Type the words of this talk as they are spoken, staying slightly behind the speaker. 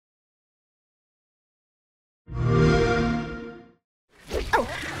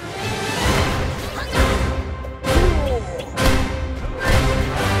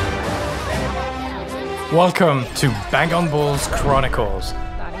Welcome to Bang on Balls Chronicles.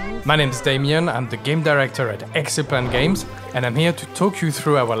 My name is Damien, I'm the game director at Excellent Games, and I'm here to talk you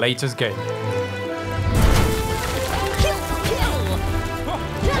through our latest game.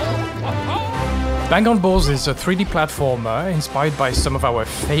 Bang on Balls is a 3D platformer inspired by some of our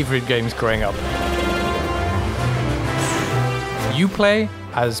favorite games growing up. You play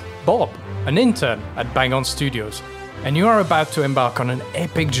as Bob, an intern at Bang On Studios, and you are about to embark on an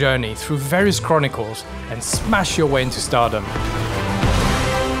epic journey through various chronicles and smash your way into stardom.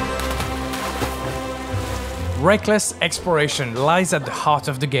 Reckless exploration lies at the heart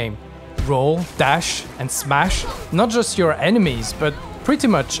of the game. Roll, dash, and smash not just your enemies, but pretty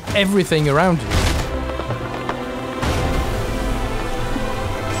much everything around you.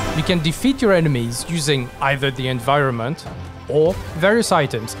 You can defeat your enemies using either the environment or various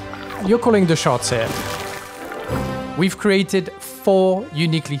items. You're calling the shots here. We've created 4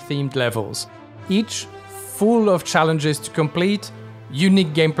 uniquely themed levels, each full of challenges to complete, unique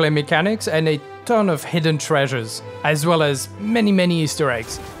gameplay mechanics, and a ton of hidden treasures, as well as many Easter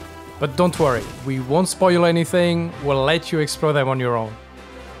eggs. But don't worry, we won't spoil anything, we'll let you explore them on your own.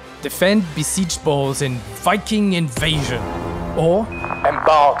 Defend besieged balls in Viking Invasion, or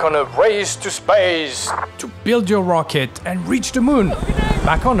embark on a race to space to build your rocket and reach the moon.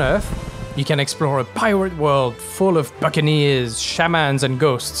 Back on Earth, you can explore a pirate world full of buccaneers, shamans, and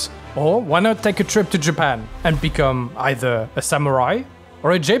ghosts. Or why not take a trip to Japan and become either a samurai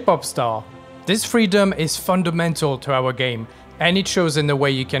or a J-pop star? This freedom is fundamental to our game, and it shows in the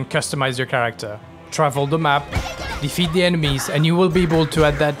way you can customize your character. Travel the map, defeat the enemies, and you will be able to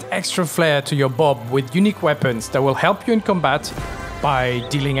add that extra flair to your Bob with unique weapons that will help you in combat by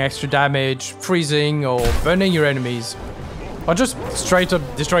dealing extra damage, freezing, or burning your enemies. Or just straight up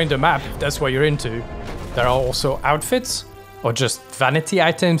destroying the map if that's what you're into. There are also outfits, or just vanity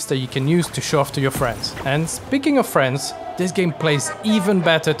items that you can use to show off to your friends. And speaking of friends, this game plays even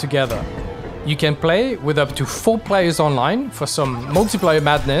better together. You can play with up to 4 players online for some multiplayer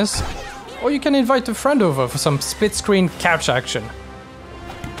madness, or you can invite a friend over for some split-screen couch action.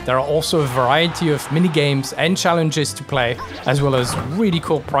 There are also a variety of mini-games and challenges to play, as well as really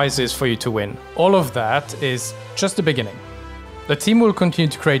cool prizes for you to win. All of that is just the beginning. The team will continue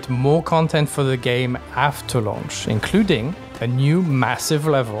to create more content for the game after launch, including a new massive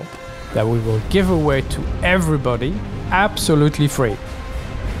level that we will give away to everybody absolutely free.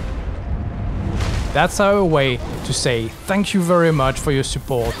 That's our way to say thank you very much for your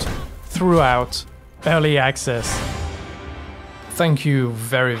support throughout early access. Thank you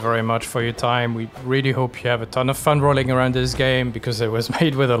very much for your time. We really hope you have a ton of fun rolling around this game because it was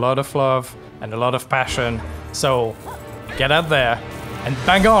made with a lot of love and a lot of passion. So get out there and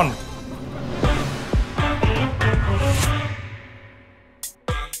bang on!